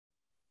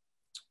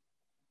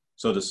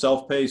So the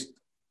self-paced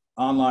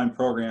online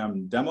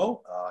program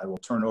demo, I will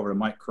turn over to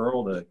Mike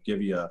Curl to give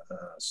you a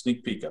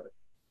sneak peek of it.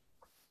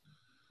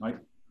 Mike?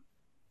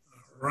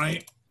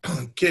 Right.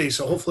 Okay,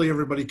 so hopefully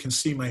everybody can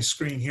see my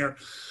screen here.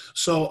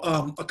 So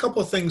a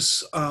couple of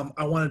things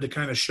I wanted to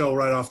kind of show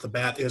right off the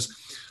bat is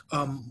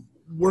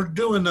we're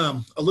doing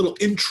a little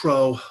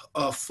intro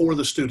for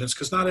the students,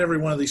 because not every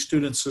one of these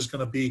students is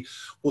going to be,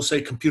 we'll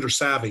say, computer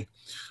savvy.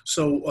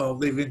 So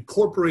they've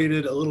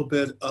incorporated a little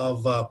bit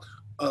of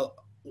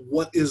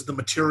what is the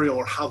material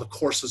or how the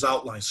course is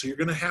outlined. So you're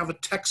going to have a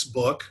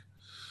textbook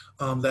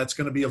that's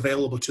going to be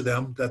available to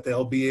them that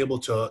they'll be able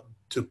to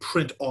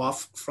print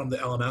off from the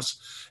LMS,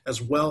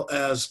 as well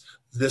as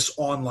this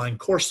online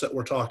course that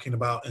we're talking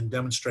about and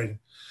demonstrating.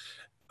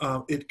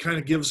 It kind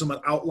of gives them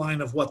an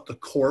outline of what the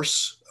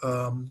course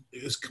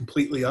is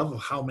completely of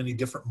how many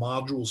different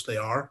modules they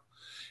are.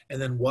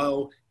 And then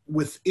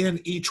within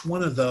each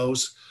one of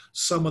those,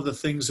 some of the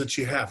things that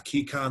you have,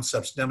 key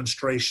concepts,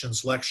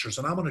 demonstrations, lectures.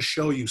 And I'm going to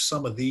show you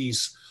some of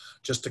these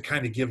just to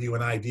kind of give you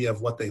an idea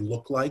of what they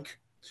look like.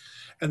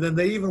 And then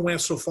they even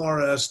went so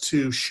far as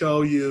to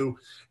show you,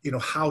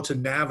 how to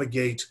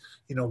navigate,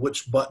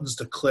 which buttons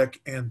to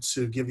click, and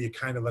to give you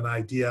kind of an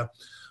idea,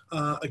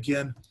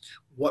 again,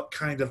 what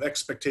kind of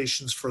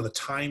expectations for the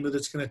time that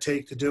it's going to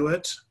take to do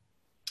it,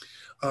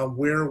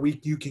 where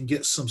you can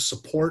get some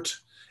support,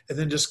 and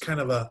then just kind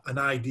of an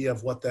idea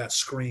of what that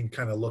screen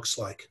kind of looks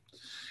like.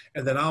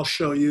 And then I'll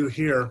show you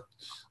here,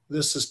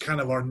 this is kind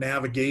of our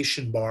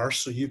navigation bar.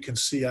 So you can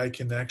see I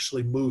can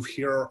actually move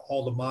here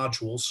all the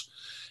modules.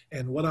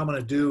 And what I'm going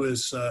to do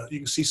is you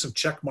can see some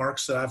check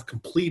marks that I've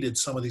completed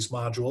some of these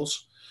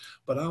modules.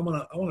 But I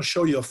want to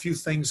show you a few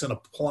things in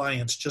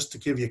Appliance just to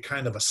give you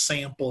kind of a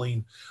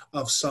sampling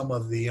of some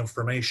of the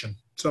information.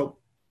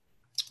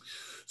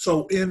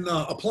 So in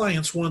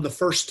Appliance, one of the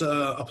first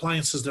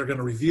appliances they're going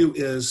to review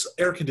is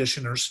air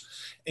conditioners.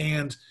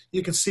 And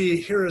you can see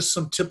here is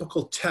some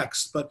typical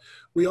text, but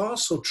we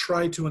also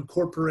try to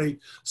incorporate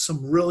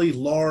some really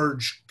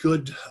large,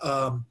 good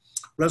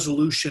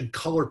resolution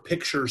color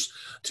pictures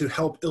to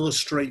help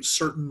illustrate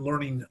certain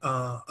learning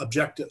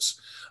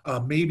objectives.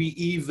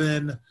 Maybe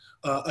even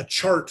a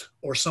chart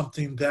or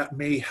something that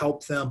may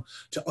help them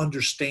to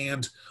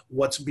understand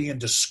what's being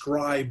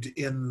described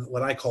in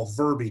what I call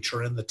verbiage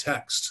or in the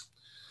text.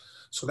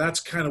 So that's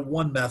kind of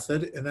one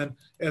method. And then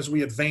as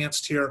we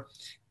advanced here,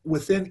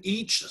 within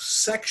each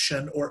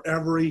section or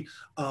every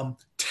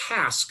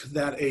task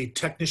that a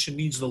technician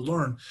needs to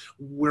learn,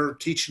 we're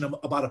teaching them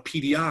about a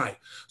PDI.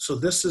 So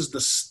this is the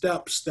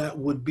steps that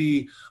would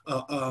be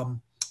that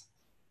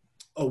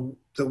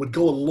would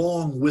go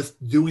along with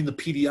doing the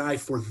PDI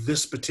for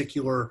this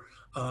particular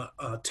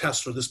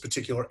test or this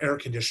particular air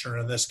conditioner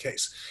in this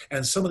case.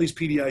 And some of these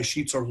PDI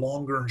sheets are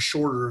longer and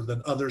shorter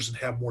than others and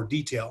have more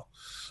detail.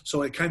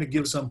 So it kind of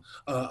gives them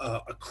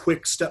a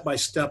quick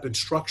step-by-step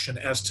instruction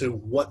as to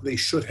what they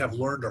should have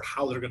learned or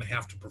how they're going to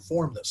have to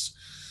perform this.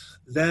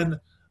 Then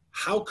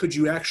how could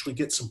you actually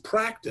get some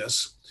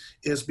practice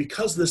is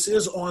because this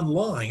is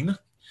online,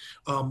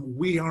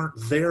 we aren't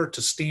there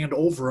to stand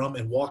over them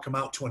and walk them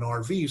out to an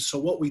RV. So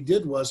what we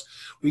did was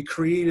we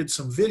created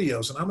some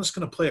videos, and I'm just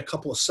going to play a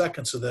couple of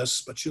seconds of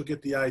this, but you'll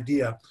get the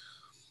idea.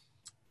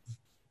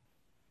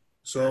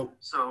 So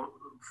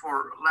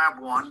for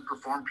lab 1,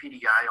 perform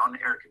PDI on the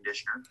air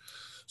conditioner.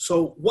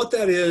 So what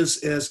that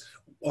is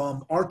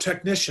our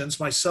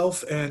technicians,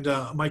 myself and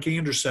Mike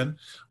Anderson,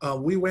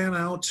 we went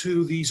out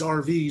to these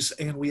RVs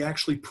and we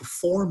actually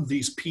performed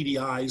these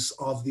PDIs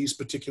of these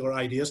particular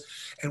ideas,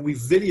 and we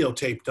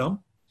videotaped them,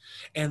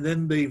 and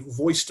then they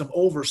voiced them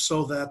over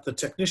so that the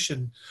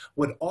technician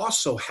would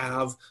also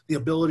have the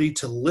ability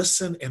to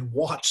listen and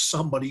watch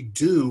somebody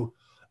do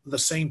the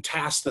same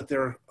task that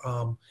they're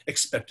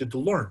expected to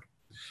learn.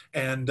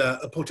 And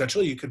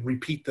potentially you could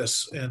repeat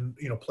this and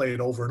play it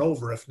over and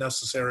over if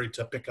necessary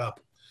to pick up.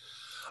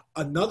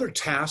 Another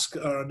task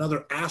or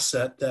another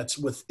asset that's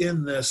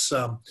within this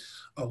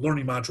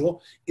learning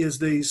module is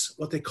these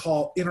what they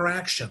call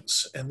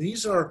interactions. And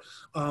these are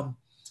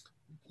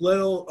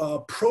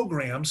little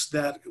programs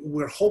that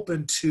we're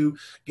hoping to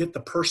get the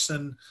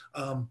person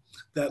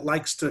that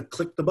likes to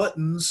click the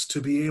buttons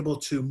to be able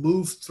to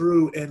move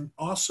through and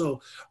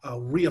also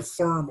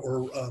reaffirm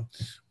or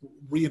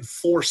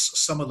reinforce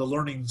some of the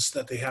learnings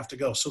that they have to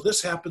go. So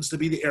this happens to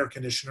be the air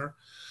conditioner.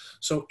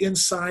 So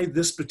inside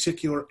this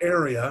particular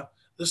area,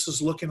 this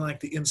is looking like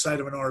the inside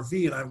of an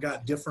RV, and I've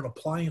got different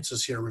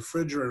appliances here,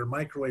 refrigerator,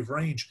 microwave,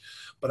 range,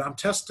 but I'm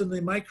testing the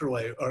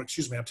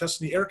I'm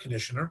testing the air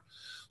conditioner.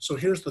 So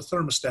here's the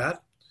thermostat,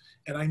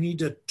 and I need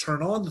to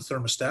turn on the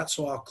thermostat,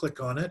 so I'll click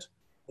on it.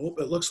 Oh,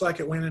 it looks like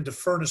it went into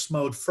furnace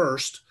mode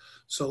first,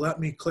 so let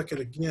me click it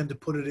again to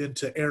put it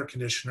into air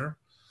conditioner.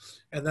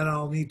 And then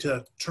I'll need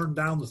to turn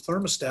down the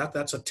thermostat.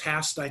 That's a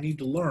task I need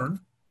to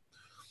learn.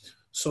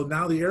 So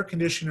now the air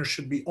conditioner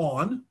should be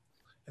on,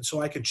 and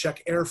so I can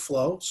check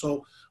airflow.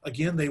 So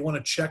again, they want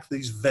to check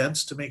these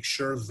vents to make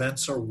sure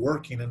vents are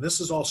working, and this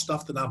is all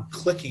stuff that I'm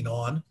clicking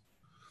on,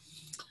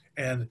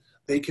 and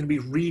they can be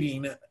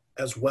reading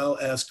as well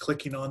as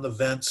clicking on the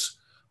vents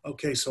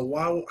Okay,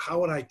 so how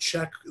would I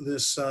check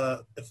this,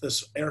 if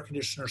this air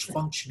conditioner is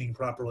functioning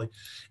properly?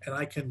 And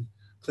I can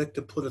click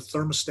to put a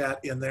thermostat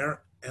in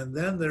there. And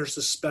then there's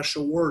this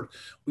special word.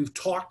 We've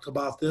talked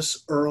about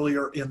this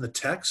earlier in the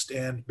text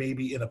and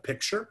maybe in a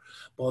picture.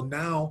 Well,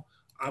 now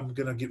I'm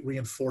going to get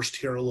reinforced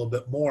here a little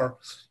bit more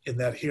in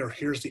that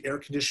here's the air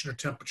conditioner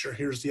temperature,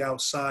 here's the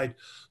outside.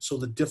 So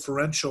the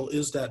differential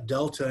is that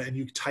delta, and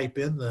you type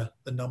in the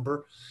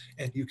number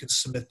and you can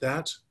submit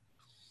that.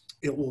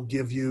 It will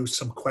give you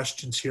some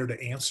questions here to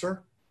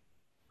answer.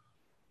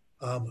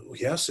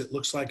 Yes, it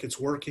looks like it's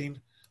working.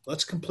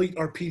 Let's complete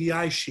our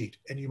PDI sheet.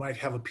 And you might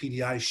have a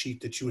PDI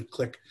sheet that you would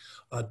click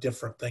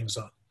different things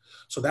on.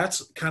 So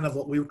that's kind of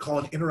what we would call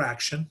an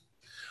interaction.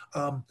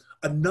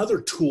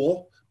 Another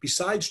tool,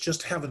 besides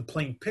just having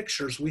plain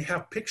pictures, we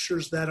have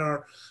pictures that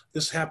are,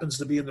 this happens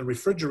to be in the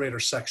refrigerator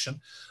section.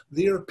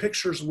 They are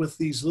pictures with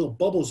these little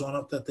bubbles on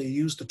it that they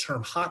use the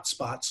term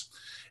hotspots.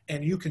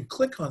 And you can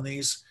click on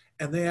these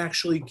and they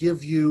actually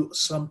give you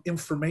some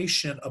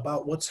information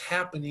about what's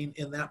happening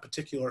in that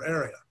particular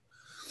area.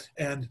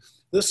 And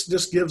this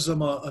just gives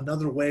them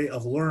another way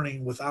of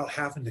learning without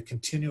having to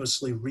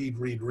continuously read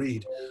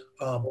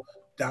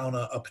down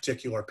a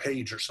particular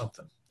page or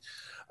something.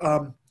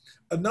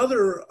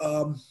 Another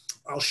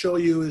I'll show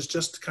you is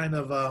just kind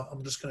of,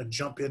 I'm just going to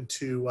jump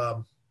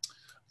into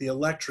the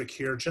electric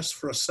here just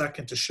for a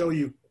second to show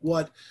you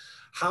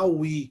how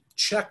we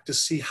check to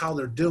see how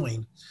they're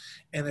doing.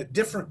 And at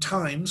different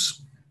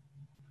times,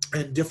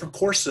 and different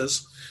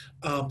courses,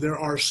 there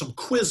are some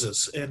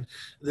quizzes, and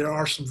there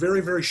are some very,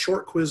 very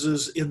short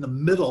quizzes in the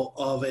middle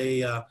of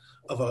a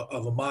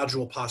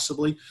module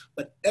possibly,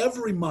 but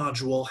every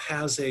module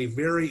has a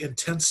very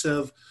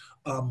intensive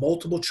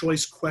multiple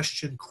choice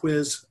question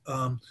quiz,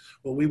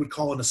 what we would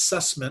call an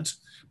assessment,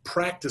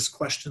 practice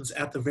questions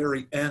at the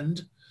very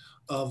end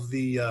of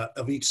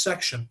each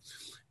section.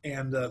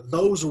 And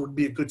those would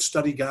be a good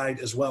study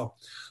guide as well.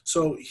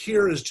 So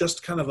here is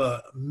just kind of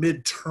a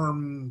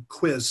midterm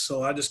quiz.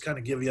 So I just kind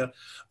of give you,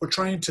 we're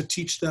trying to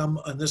teach them,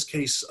 in this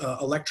case,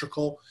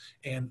 electrical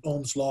and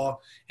Ohm's law.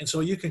 And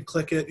so you can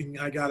click it and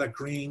I got a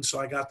green, so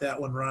I got that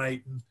one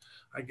right. And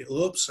I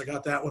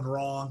got that one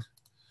wrong.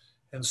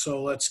 And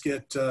so let's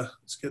get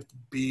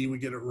B, we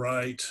get it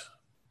right.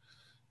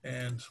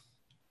 And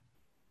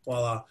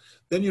voila.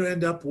 Then you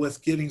end up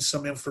with getting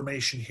some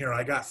information here.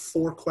 I got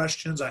 4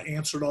 questions. I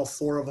answered all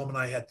 4 of them and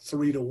I had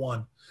 3 to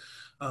 1.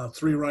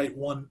 3 right,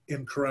 1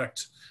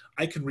 incorrect.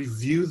 I can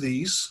review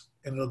these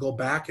and it'll go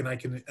back and I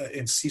can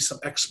and see some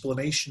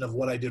explanation of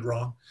what I did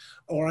wrong,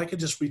 or I could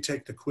just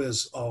retake the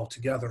quiz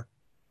altogether.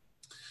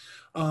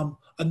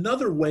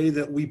 Another way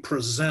that we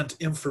present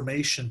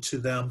information to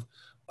them,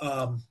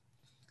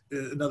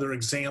 another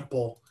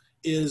example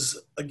is,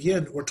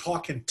 again, we're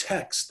talking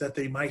text that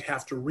they might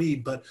have to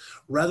read, but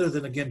rather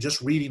than, again, just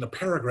reading a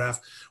paragraph,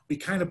 we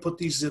kind of put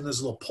these in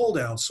this little pull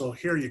down. So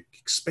here you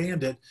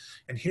expand it,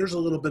 and here's a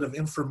little bit of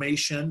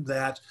information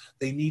that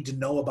they need to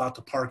know about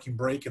the parking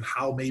brake and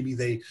how maybe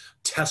they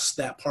test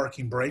that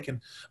parking brake, and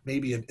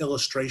maybe an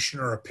illustration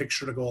or a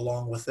picture to go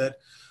along with it.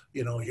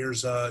 You know,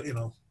 here's,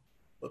 oops,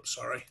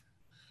 sorry.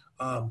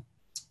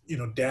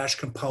 Dash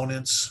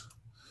components,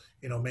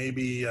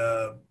 maybe,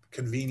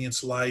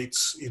 convenience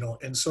lights,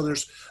 and so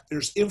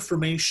there's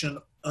information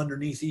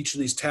underneath each of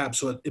these tabs,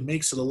 so it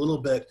makes it a little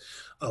bit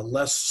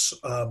less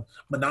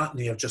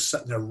monotony of just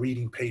sitting there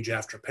reading page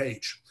after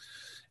page.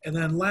 And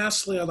then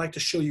lastly, I'd like to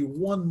show you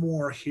one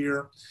more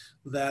here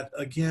that,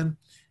 again,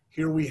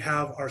 here we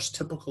have our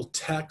typical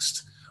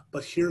text,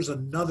 but here's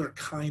another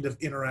kind of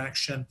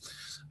interaction.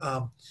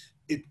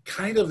 It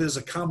kind of is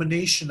a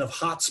combination of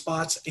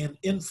hotspots and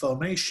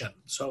information.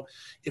 So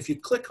if you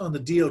click on the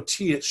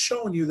DOT, it's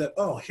showing you that,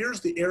 oh, here's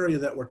the area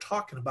that we're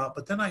talking about,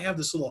 but then I have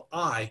this little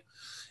eye.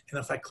 And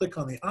if I click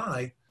on the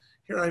eye,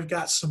 here I've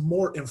got some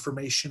more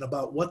information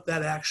about what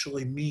that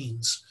actually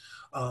means.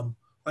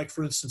 Like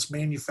for instance,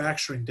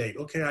 manufacturing date.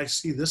 Okay, I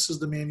see this is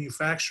the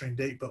manufacturing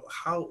date, but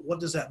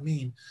what does that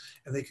mean?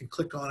 And they can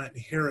click on it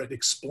and here it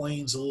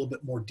explains a little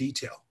bit more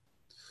detail.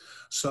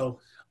 So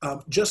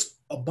just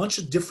a bunch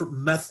of different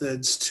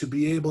methods to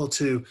be able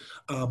to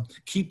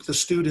keep the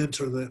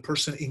student or the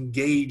person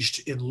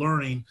engaged in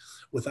learning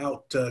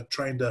without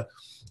trying to,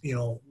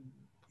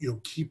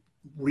 keep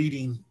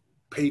reading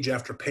page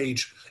after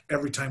page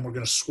every time we're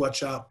going to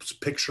switch up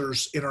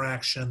pictures,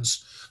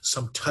 interactions,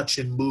 some touch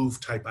and move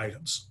type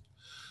items.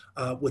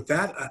 With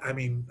that,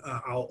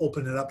 I'll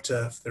open it up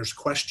to if there's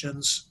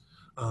questions.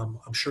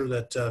 I'm sure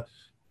that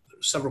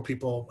several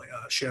people,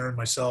 Sharon,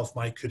 myself,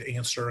 Mike, could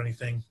answer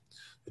anything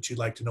that you'd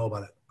like to know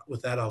about it.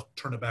 With that, I'll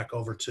turn it back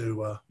over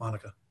to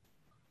Monica.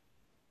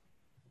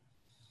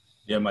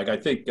 Yeah, Mike, I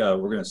think we're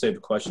going to save the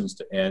questions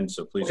to end,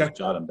 so please just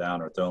jot them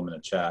down or throw them in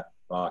a chat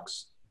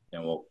box,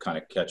 and we'll kind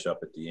of catch up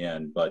at the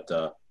end. But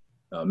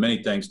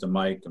many thanks to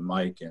Mike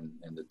and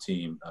the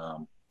team.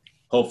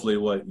 Hopefully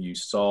what you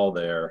saw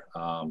there,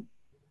 a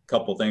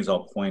couple things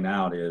I'll point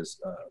out is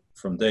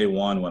from day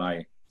one when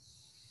I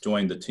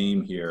joined the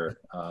team here,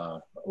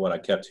 what I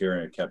kept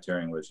hearing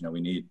was,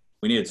 we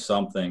needed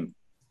something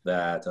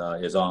that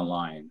is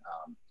online.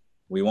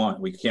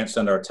 we can't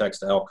send our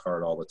text to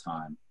Elkhart all the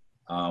time.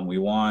 We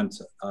want,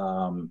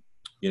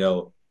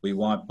 we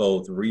want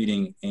both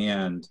reading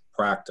and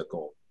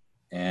practical.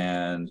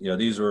 And,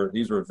 these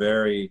were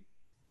very,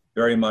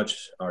 very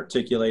much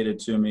articulated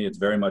to me. It's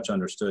very much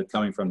understood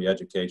coming from the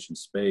education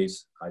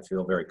space. I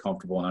feel very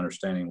comfortable in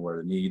understanding where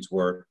the needs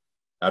were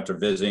after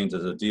visiting to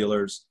the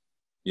dealers.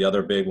 The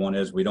other big one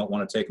is we don't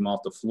want to take them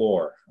off the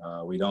floor.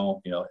 We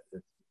don't,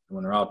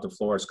 when they're off the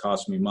floor, it's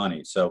costing me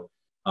money. So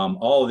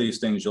all of these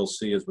things you'll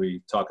see as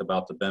we talk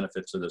about the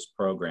benefits of this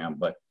program.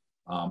 But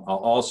I'll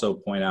also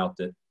point out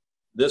that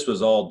this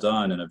was all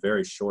done in a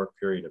very short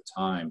period of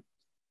time.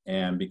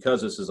 And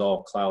because this is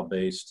all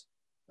cloud-based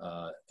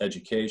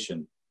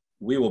education,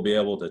 we will be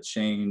able to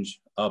change,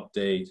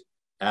 update,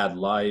 add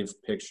live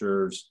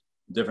pictures,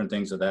 different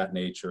things of that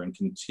nature, and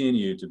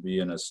continue to be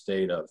in a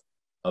state of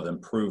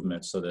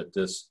improvement so that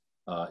this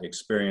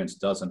experience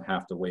doesn't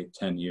have to wait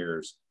 10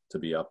 years to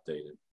be updated.